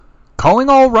Calling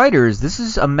all writers, this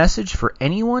is a message for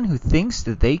anyone who thinks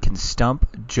that they can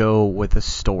stump Joe with a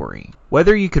story.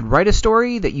 Whether you could write a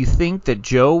story that you think that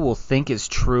Joe will think is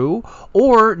true,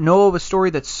 or know of a story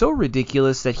that's so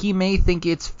ridiculous that he may think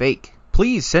it's fake,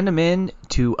 please send them in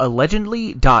to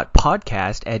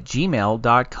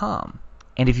allegedly.podcast@gmail.com.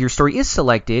 And if your story is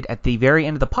selected at the very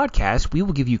end of the podcast, we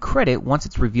will give you credit once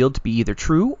it's revealed to be either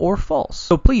true or false.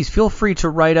 So please feel free to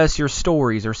write us your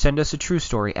stories or send us a true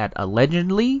story at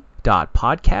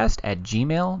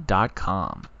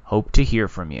allegedly.podcast@gmail.com. Hope to hear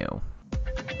from you.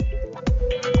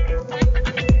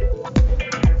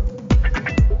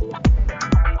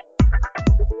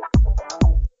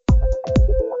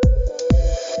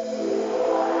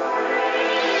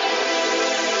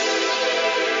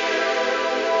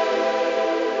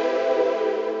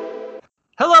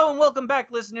 Hello and welcome back,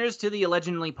 listeners, to the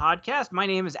Allegedly podcast. My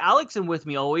name is Alex, and with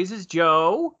me always is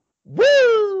Joe.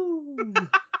 Woo!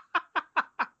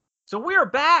 So we are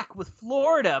back with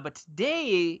Florida, but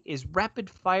today is rapid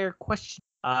fire question.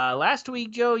 Last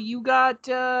week, Joe, you got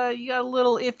a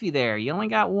little iffy there. You only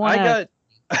got one.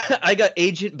 I got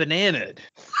Agent Bananaed.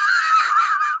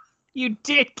 You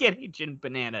did get Agent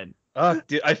Bananaed. Oh,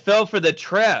 dude, I fell for the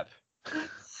trap.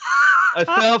 I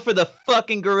fell for the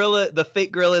fucking gorilla, the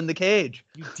fake gorilla in the cage.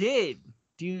 You did,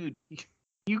 dude.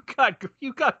 You got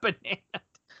banana.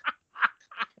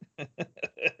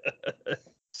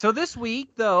 So this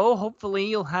week, though, hopefully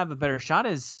you'll have a better shot.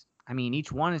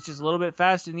 Each one is just a little bit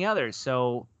faster than the others.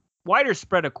 So wider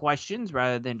spread of questions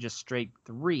rather than just straight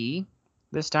 3.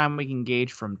 This time we can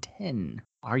gauge from 10.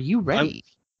 Are you ready?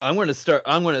 I'm gonna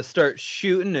start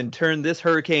shooting and turn this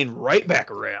hurricane right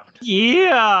back around.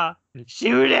 Yeah.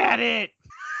 Shoot at it!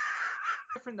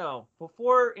 Different though.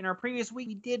 Before, in our previous week,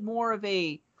 we did more of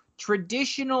a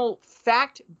traditional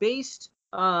fact-based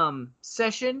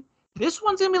session. This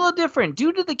one's going to be a little different.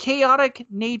 Due to the chaotic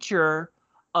nature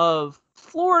of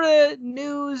Florida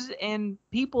news and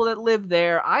people that live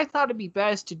there, I thought it'd be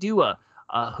best to do a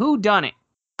whodunit.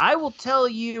 I will tell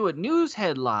you a news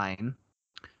headline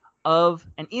of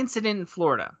an incident in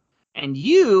Florida, and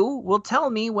you will tell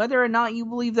me whether or not you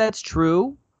believe that's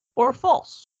true or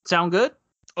false. Sound good?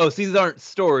 Oh, so these aren't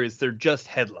stories; they're just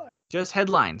headlines. Just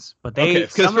headlines, but they. Okay,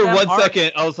 because for 1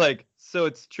 second I was like, "So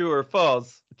it's true or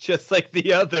false?" Just like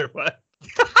the other one.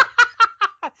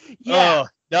 Yeah. Oh,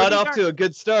 not off to a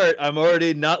good start. I'm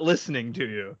already not listening to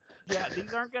you. Yeah,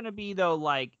 these aren't going to be though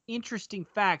like interesting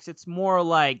facts. It's more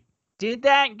like, did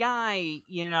that guy,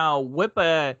 whip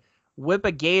a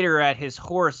gator at his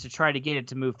horse to try to get it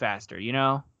to move faster?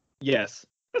 Yes.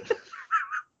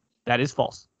 That is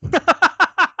false.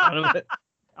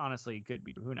 Honestly, it could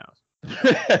be. Who knows?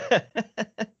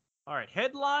 All right.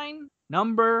 Headline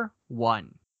number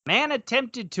 1. Man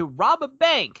attempted to rob a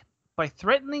bank by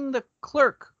threatening the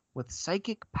clerk with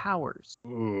psychic powers.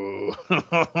 Ooh.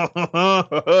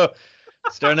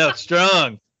 Starting out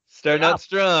strong.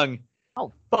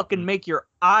 I'll fucking make your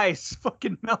eyes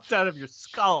fucking melt out of your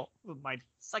skull with my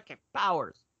psychic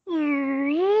powers.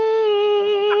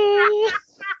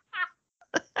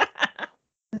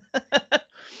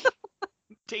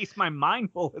 Taste my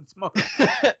mind bullets,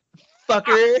 motherfucker.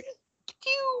 Fucker.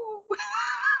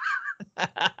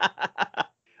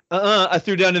 I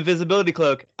threw down invisibility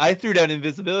cloak.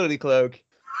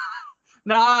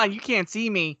 Nah, you can't see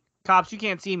me. Cops, you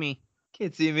can't see me.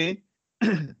 Can't see me.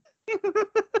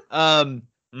 I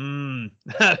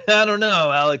don't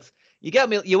know, Alex. You got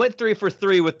me. You went 3 for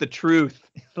 3 with the truth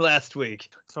last week.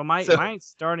 So mine's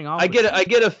starting off. I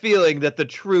get a feeling that the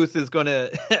truth is going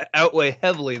to outweigh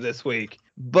heavily this week.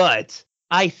 But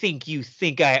I think you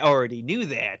think I already knew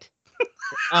that.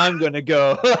 I'm going to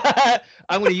go.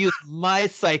 I'm going to use my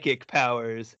psychic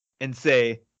powers and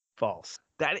say false.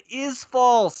 That is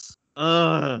false.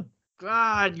 God,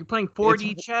 you're playing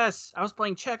 4D chess. I was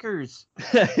playing checkers.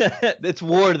 It's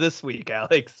war this week,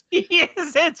 Alex.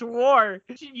 Yes, it's war.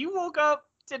 You woke up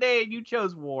today and you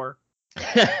chose war. All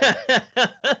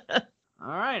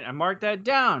right, I marked that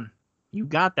down. You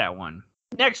got that one.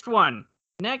 Next one.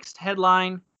 Next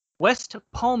headline. West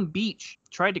Palm Beach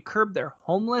tried to curb their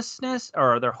homelessness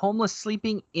or their homeless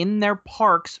sleeping in their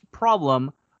parks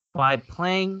problem by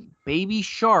playing Baby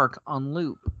Shark on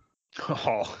loop.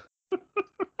 Oh.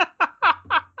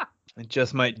 It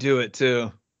just might do it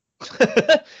too.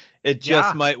 It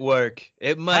just might work.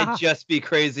 It might just be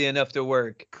crazy enough to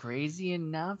work. Crazy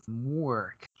enough to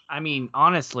work. I mean,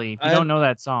 honestly, if you don't know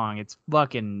that song, it's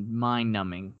fucking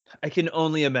mind-numbing. I can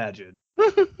only imagine.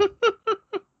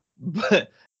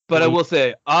 But I will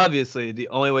say, obviously, the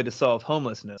only way to solve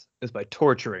homelessness is by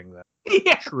torturing them.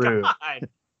 Yeah, True. God.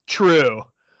 True.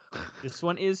 This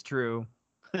one is true.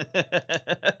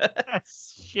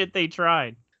 That's shit they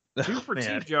tried. 2 for 2,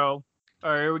 Man. Joe.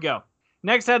 All right, here we go.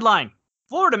 Next headline.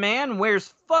 Florida man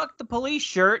wears fuck the police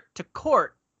shirt to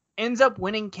court, ends up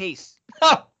winning case.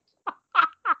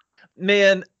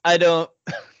 Man, I don't.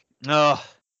 Oh,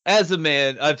 as a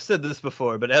man, I've said this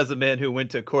before, but as a man who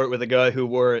went to court with a guy who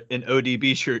wore an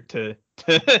ODB shirt to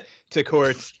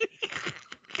court,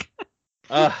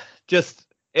 just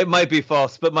it might be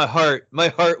false, but my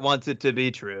heart wants it to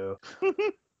be true.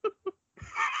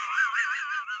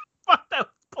 Fuck that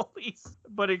police.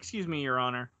 But excuse me, Your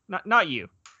Honor, not you.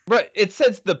 Right, it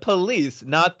says the police,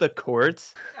 not the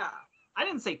courts. Yeah, I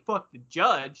didn't say fuck the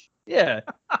judge. Yeah.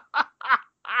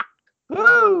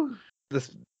 Woo!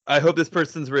 I hope this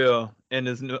person's real and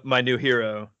is my new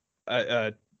hero.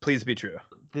 Please be true.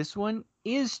 This one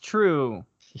is true.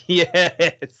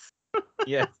 Yes.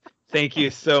 Yes. Thank you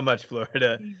so much,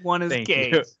 Florida. He won his Thank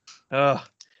case. you. Oh,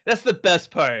 that's the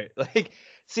best part. Like,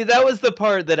 see, that was the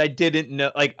part that I didn't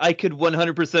know. Like, I could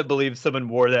 100% believe someone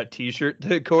wore that T-shirt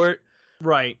to court.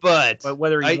 Right. But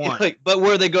whether he won. But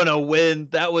were they gonna win?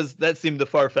 That seemed the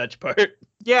far-fetched part.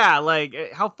 Yeah, like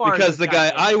how far? Because the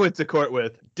guy I went to court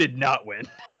with did not win.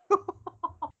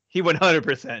 He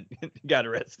 100% got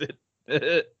arrested.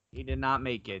 He did not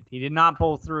make it. He did not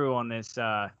pull through on this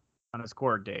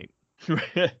court date.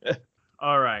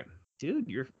 All right, dude,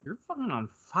 you're fucking on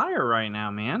fire right now,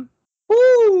 man.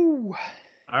 Woo!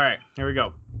 All right, here we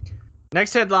go.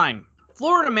 Next headline: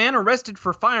 Florida man arrested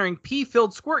for firing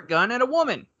pee-filled squirt gun at a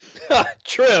woman.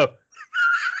 True.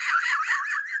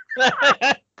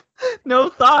 No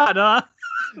thought, huh?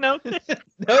 No.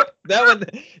 Nope.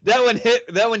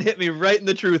 That one hit me right in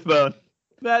the truth bone.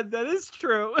 That is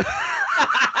true.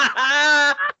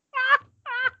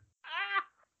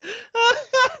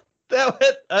 That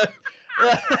went.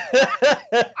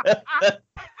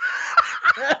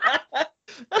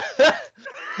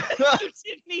 You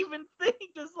didn't even think,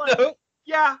 just like, Nope.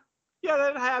 yeah,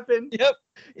 that happened.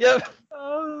 Yep.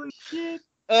 Oh shit.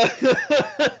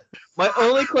 My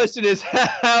only question is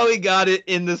how he got it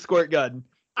in the squirt gun.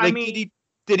 Like, I mean,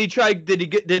 did he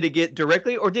get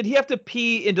directly, or did he have to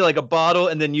pee into like a bottle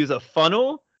and then use a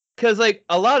funnel? Because like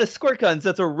a lot of squirt guns,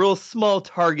 that's a real small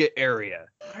target area.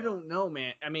 I don't know,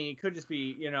 man. I mean, it could just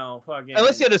be, fucking.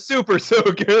 Unless you had a super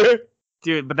soaker.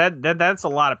 Dude, but that's a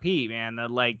lot of pee, man.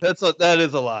 That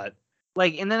is a lot.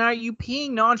 Like, and then are you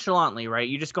peeing nonchalantly, right?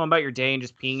 You just going about your day and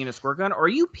just peeing in a squirt gun, or are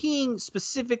you peeing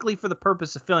specifically for the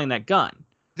purpose of filling that gun?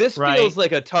 This right? feels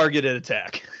like a targeted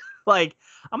attack. Like,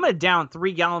 I'm gonna down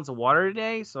 3 gallons of water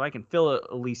today, so I can fill it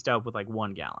at least up with like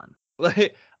 1 gallon.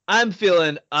 Like, I'm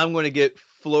feeling I'm going to get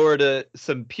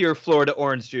some pure Florida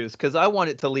orange juice because I want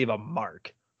it to leave a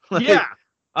mark. Like, yeah.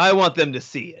 I want them to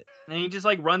see it. And he just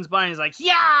like runs by and he's like,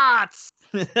 yachts!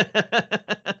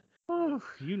 Ooh,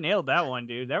 you nailed that one,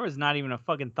 dude. There was not even a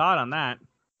fucking thought on that.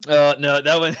 Oh no,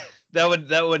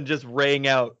 that one just rang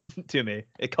out to me.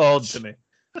 It called to me.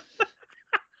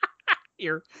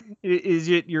 Is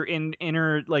it your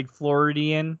inner like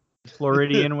Floridian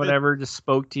whatever just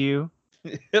spoke to you?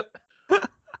 Yep.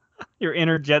 Your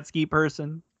inner jet ski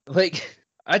person. Like,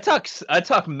 I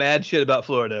talk mad shit about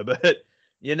Florida, but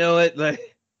you know what?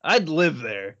 Like, I'd live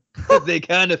there. They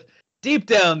kind of deep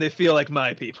down they feel like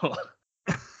my people.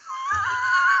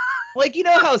 Like, you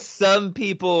know how some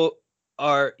people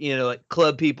are, like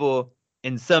club people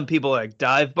and some people are like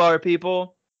dive bar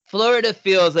people? Florida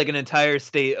feels like an entire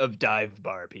state of dive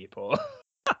bar people.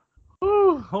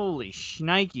 Ooh, holy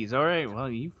shnikes. All right, well,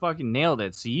 you fucking nailed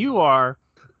it. So you are...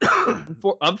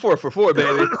 I'm 4 for 4,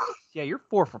 baby. Yeah, you're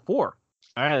 4 for 4.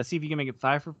 All right, let's see if you can make it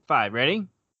 5 for 5. Ready?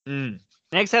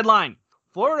 Next headline.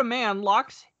 Florida man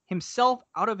locks himself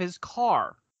out of his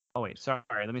car. Oh, wait, sorry.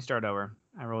 Let me start over.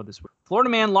 I wrote this. Florida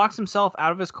man locks himself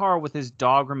out of his car with his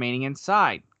dog remaining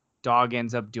inside. Dog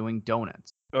ends up doing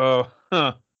donuts. Oh,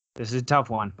 huh. This is a tough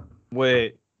one.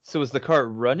 Wait, so was the car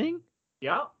running?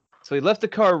 Yeah. So he left the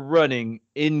car running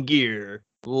in gear,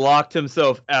 locked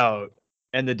himself out,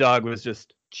 and the dog was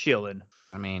just chilling.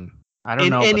 I mean, I don't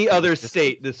know. In any other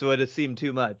state, this would have seemed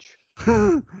too much.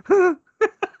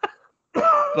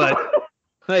 But,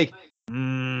 like,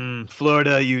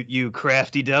 Florida, you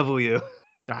crafty devil, you.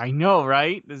 I know,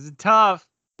 right? This is tough.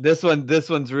 This one,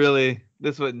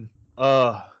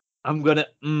 I'm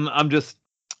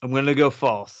gonna go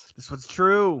false. This one's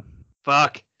true.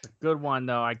 Fuck. Good one,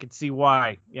 though. I could see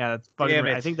why. Yeah, that's fucking Damn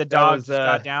right. it. I think the dog was, just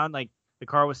got down, like, the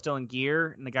car was still in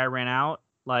gear, and the guy ran out.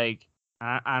 Like,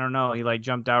 I don't know. He, like,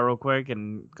 jumped out real quick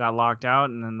and got locked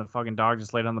out, and then the fucking dog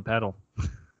just laid on the pedal.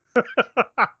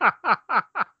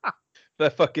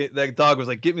 That dog was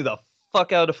like, get me the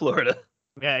fuck out of Florida.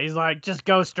 Yeah, he's like, just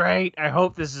go straight. I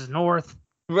hope this is north.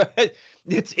 Right.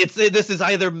 This is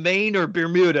either Maine or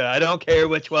Bermuda. I don't care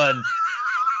which one.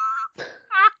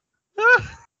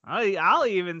 I'll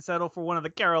even settle for one of the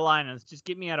Carolinas. Just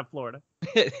get me out of Florida.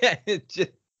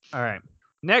 All right.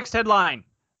 Next headline.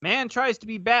 Man tries to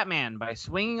be Batman by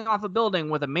swinging off a building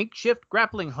with a makeshift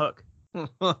grappling hook.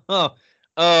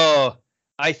 Oh,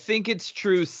 I think it's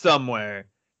true somewhere,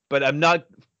 but I'm not.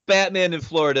 Batman and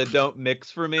Florida don't mix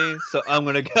for me, so I'm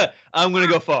gonna go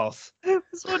false.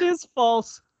 This one is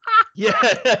false.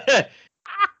 Yeah.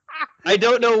 I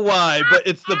don't know why, but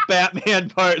it's the Batman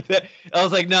part that I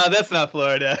was like, no, that's not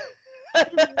Florida.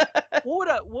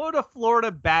 What would a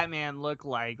Florida Batman look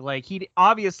like? Like, he'd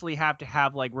obviously have to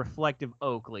have like reflective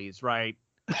Oakleys, right?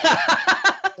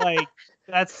 Like,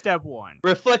 that's step one.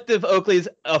 Reflective Oakley's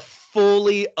a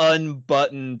fully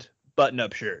unbuttoned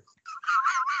button-up shirt.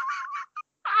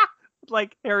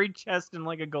 Like hairy chest and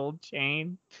like a gold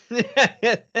chain.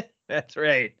 That's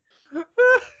right.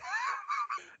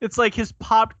 It's like his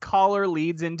popped collar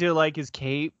leads into like his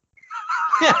cape.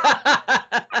 And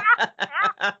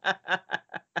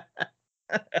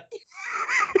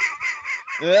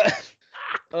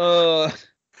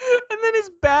then his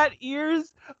bat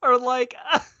ears are like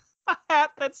a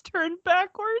hat that's turned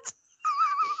backwards.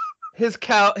 His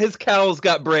cowl's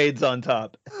got braids on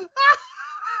top.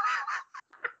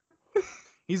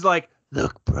 He's like,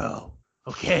 look, bro,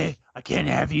 okay, I can't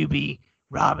have you be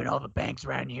robbing all the banks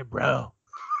around here, bro.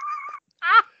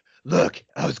 Look,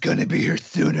 I was gonna be here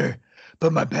sooner,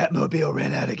 but my Batmobile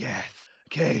ran out of gas.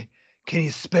 Okay, can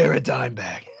you spare a dime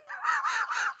bag?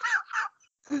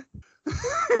 I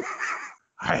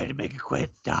had to make a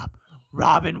quick stop.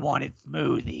 Robin wanted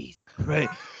smoothies. Right.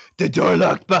 The door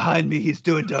locked behind me. He's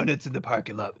doing donuts in the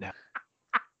parking lot now.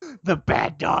 The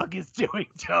bad dog is doing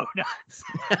donuts.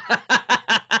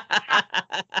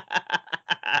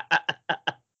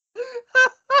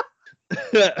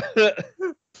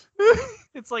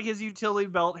 It's like his utility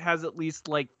belt has at least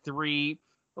like three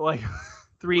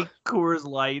Coors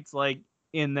Lights like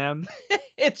in them.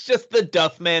 It's just the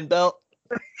Duffman belt.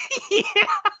 Yeah.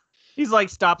 He's like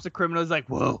stops a criminal. He's like,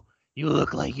 "Whoa, you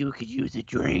look like you could use a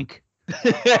drink."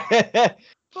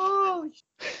 Oh.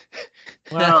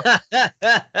 Well,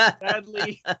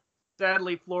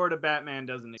 sadly, Florida Batman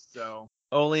doesn't. So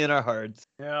only in our hearts.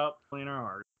 Yep, only in our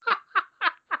hearts.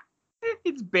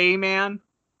 It's Bayman.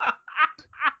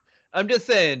 I'm just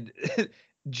saying,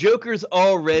 Florida's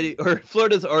already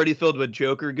filled with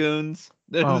Joker goons.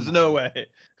 There's no way.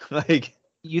 Like,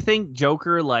 you think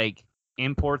Joker like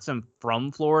imports them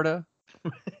from Florida?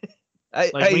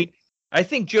 I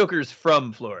think Joker's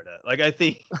from Florida. Like, I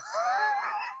think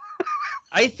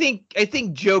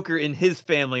Joker in his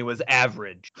family was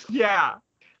average. Yeah.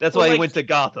 That's why he went to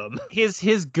Gotham.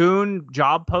 His goon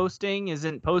job posting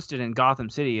isn't posted in Gotham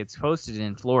City. It's posted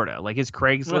in Florida. Like his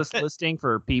Craigslist listing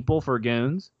for people for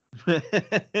goons.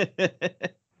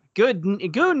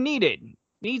 Goon needed.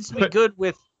 Needs to be good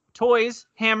with toys,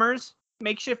 hammers,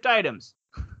 makeshift items.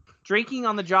 Drinking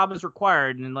on the job is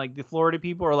required, and like the Florida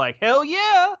people are like, hell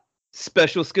yeah.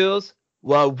 Special skills.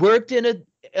 Well, I worked in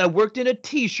a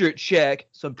t-shirt shack,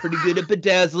 so I'm pretty good at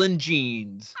bedazzling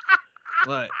jeans.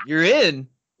 What? You're in.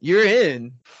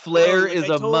 Flair is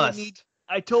a must.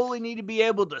 I totally need to be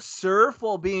able to surf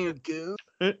while being a goon.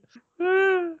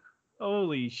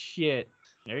 Holy shit.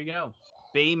 There you go.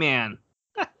 Bayman.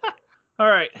 All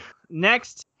right.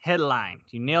 Next headline.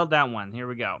 You nailed that one. Here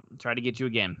we go. Try to get you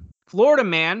again. Florida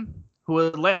man who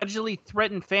allegedly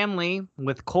threatened family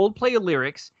with Coldplay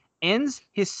lyrics ends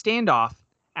his standoff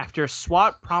after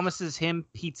SWAT promises him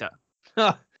pizza.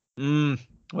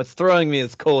 What's throwing me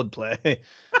is Coldplay.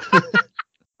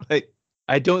 Like,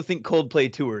 I don't think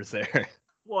Coldplay tours there.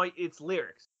 Well, it's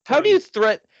lyrics. How do you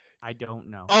threat? I don't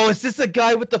know. Oh, is this a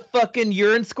guy with the fucking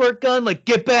urine squirt gun? Like,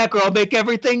 get back or I'll make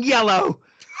everything yellow.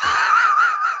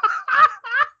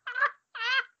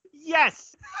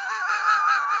 Yes.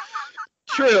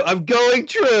 True. I'm going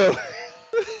true.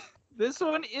 This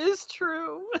one is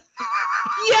true.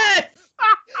 Yes.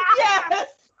 Yes.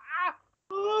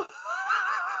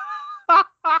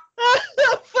 Fuck.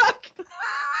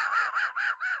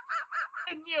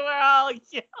 And you were all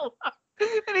yellow.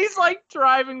 And he's like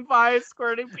driving by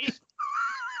squirting people.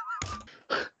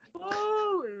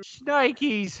 Holy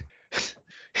shnikes.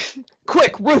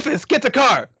 Quick, Rufus, get the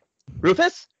car.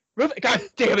 Rufus? God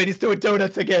damn it, he's doing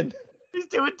donuts again. He's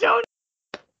doing donuts.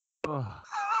 Oh.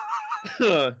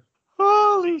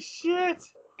 Holy shit.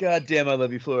 God damn, I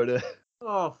love you, Florida.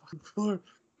 Oh, Florida.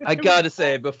 I gotta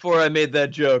say, before I made that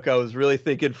joke, I was really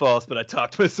thinking false, but I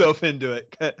talked myself into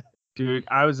it. Dude,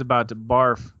 I was about to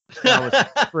barf. That was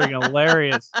freaking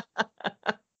hilarious.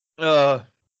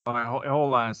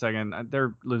 Hold on a second.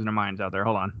 They're losing their minds out there.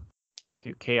 Hold on.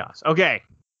 Dude, chaos. Okay,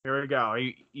 here we go. Are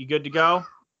you good to go?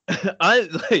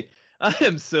 I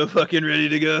am so fucking ready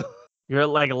to go. You're at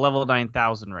like a level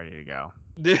 9,000 ready to go.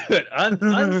 Dude, I'm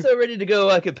so ready to go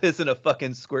I could piss in a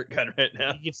fucking squirt gun right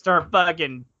now. You can start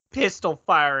fucking pistol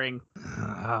firing.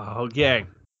 Okay.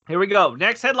 Here we go.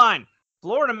 Next headline.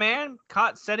 Florida man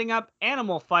caught setting up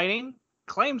animal fighting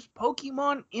claims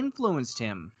Pokemon influenced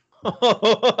him.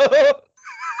 God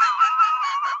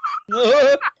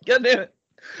damn it.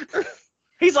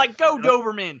 He's like, go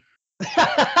Doberman.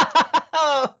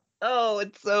 Oh,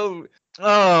 it's so...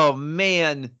 Oh,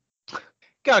 man.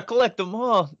 Gotta collect them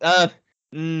all.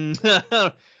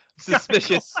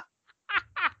 Suspicious.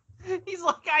 He's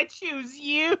like, I choose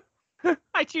you.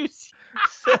 I choose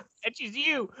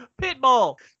you.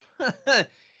 Pitbull.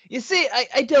 You see,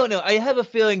 I don't know. I have a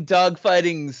feeling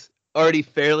dogfighting's already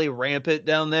fairly rampant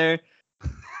down there.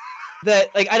 That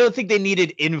I don't think they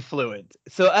needed influence.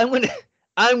 So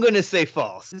I'm gonna say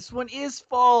false. This one is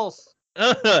false.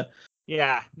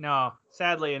 Yeah, no.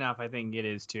 Sadly enough, I think it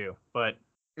is too. But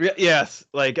yes,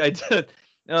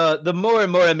 the more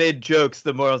and more I made jokes,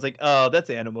 the more I was like, oh, that's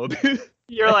animal abuse.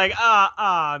 You're like,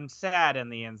 I'm sad on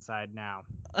the inside now.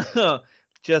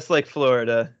 Just like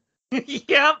Florida.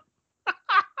 Yep.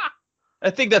 I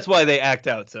think that's why they act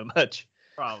out so much.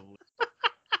 Probably.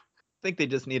 I think they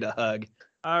just need a hug.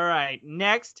 All right,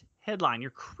 next headline.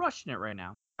 You're crushing it right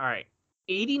now. All right.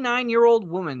 89-year-old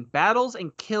woman battles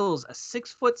and kills a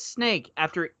 6-foot snake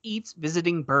after it eats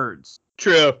visiting birds.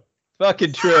 True.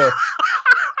 Fucking true.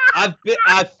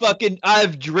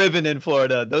 I've driven in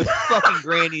Florida. Those fucking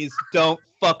grannies don't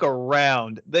fuck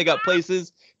around. They got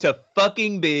places to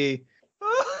fucking be.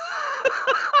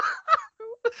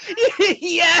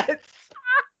 Yes.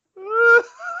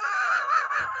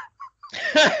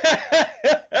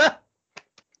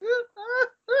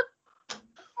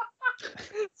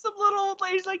 Some little old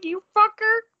lady's like, you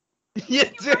fucker. Yeah,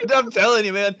 dude, I'm telling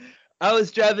you, man. I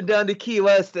was driving down to Key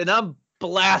West and I'm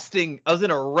blasting. I was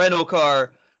in a rental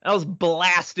car. I was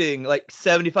blasting like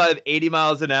 75, 80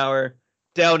 miles an hour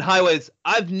down highways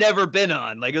I've never been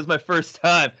on. It was my first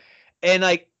time. And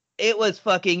it was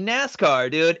fucking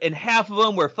NASCAR, dude. And half of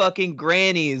them were fucking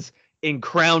grannies in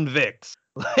Crown Vics.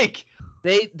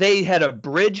 They had a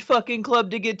bridge fucking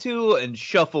club to get to and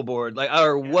shuffleboard,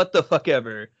 or what the fuck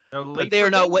ever. But they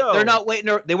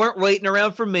weren't waiting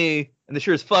around for me, and they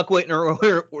sure as fuck waiting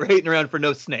around for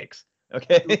no snakes.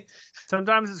 Okay.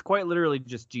 Sometimes it's quite literally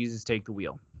just Jesus take the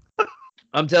wheel.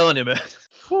 I'm telling you, man.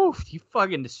 Whew, you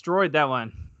fucking destroyed that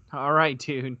one. All right,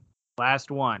 dude.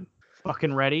 Last one.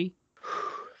 Fucking ready?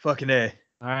 Fucking A.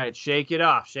 All right, shake it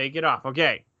off. Shake it off.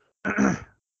 Okay.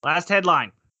 Last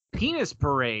headline. Penis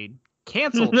parade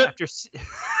canceled after...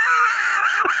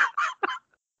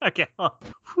 Okay.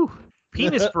 Whew.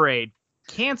 Penis parade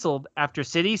canceled after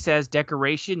city says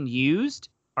decoration used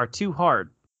are too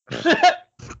hard.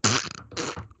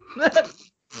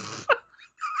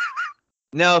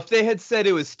 Now, if they had said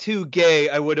it was too gay,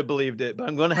 I would have believed it, but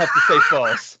I'm going to have to say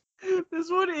false. This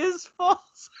one is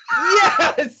false.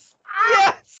 Yes!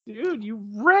 Yes! Dude, you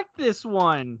wrecked this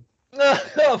one.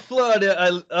 Oh,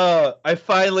 Florida, I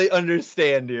finally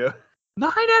understand you. 9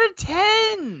 out of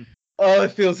 10. Oh,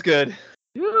 it feels good.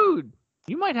 Dude,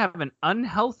 you might have an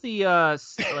unhealthy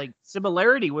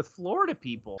similarity with Florida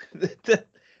people.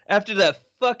 After that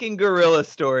fucking gorilla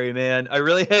story, man, I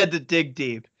really had to dig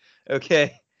deep,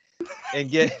 okay? And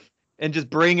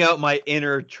just bring out my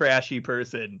inner trashy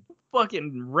person.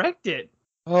 Fucking wrecked it.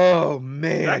 Oh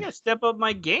man. I gotta step up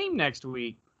my game next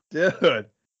week. Dude,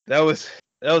 that was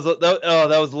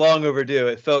long overdue.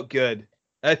 It felt good.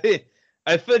 I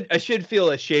should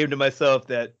feel ashamed of myself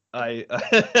that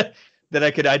that I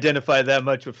could identify that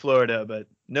much with Florida, but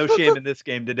no shame in this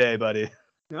game today, buddy.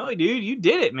 No, dude, you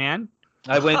did it, man.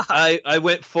 I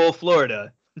went full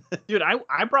Florida. Dude,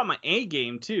 I brought my A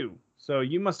game too. So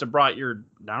you must have brought your,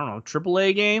 I don't know,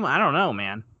 AAA game? I don't know,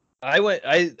 man. I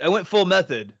went full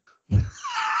method.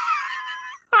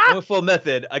 I went full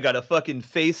method. I got a fucking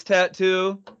face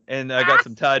tattoo and I got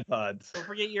some Tide Pods. Don't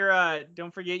forget your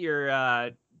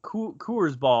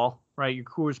Coors ball, right? Your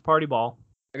Coors party ball.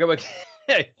 I got my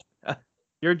hey.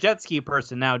 You're a jet ski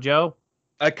person now, Joe.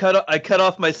 I cut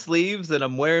off my sleeves and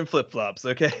I'm wearing flip-flops,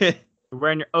 okay? You're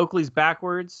wearing your Oakleys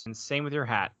backwards and same with your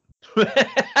hat.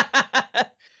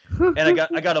 And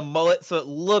I got a mullet, so it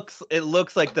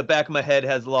looks like the back of my head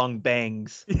has long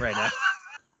bangs right now.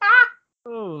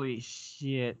 Holy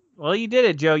shit. Well, you did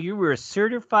it, Joe. You were a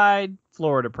certified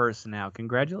Florida person now.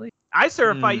 Congratulations. I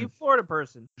certify you Florida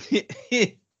person.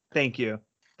 Thank you.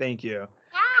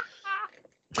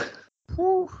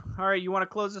 Whew. All right, you want to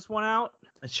close this one out?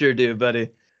 I sure do, buddy.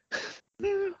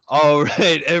 All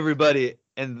right, everybody.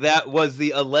 And that was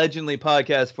the Allegedly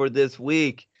podcast for this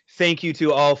week. Thank you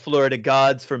to all Florida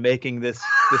gods for making this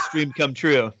stream come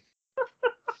true.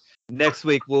 Next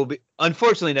week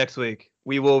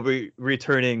we will be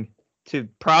returning to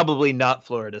probably not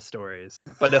Florida stories.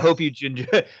 But I hope you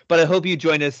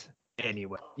join us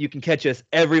anyway. You can catch us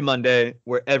every Monday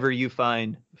wherever you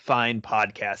find fine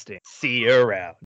podcasting. See you around.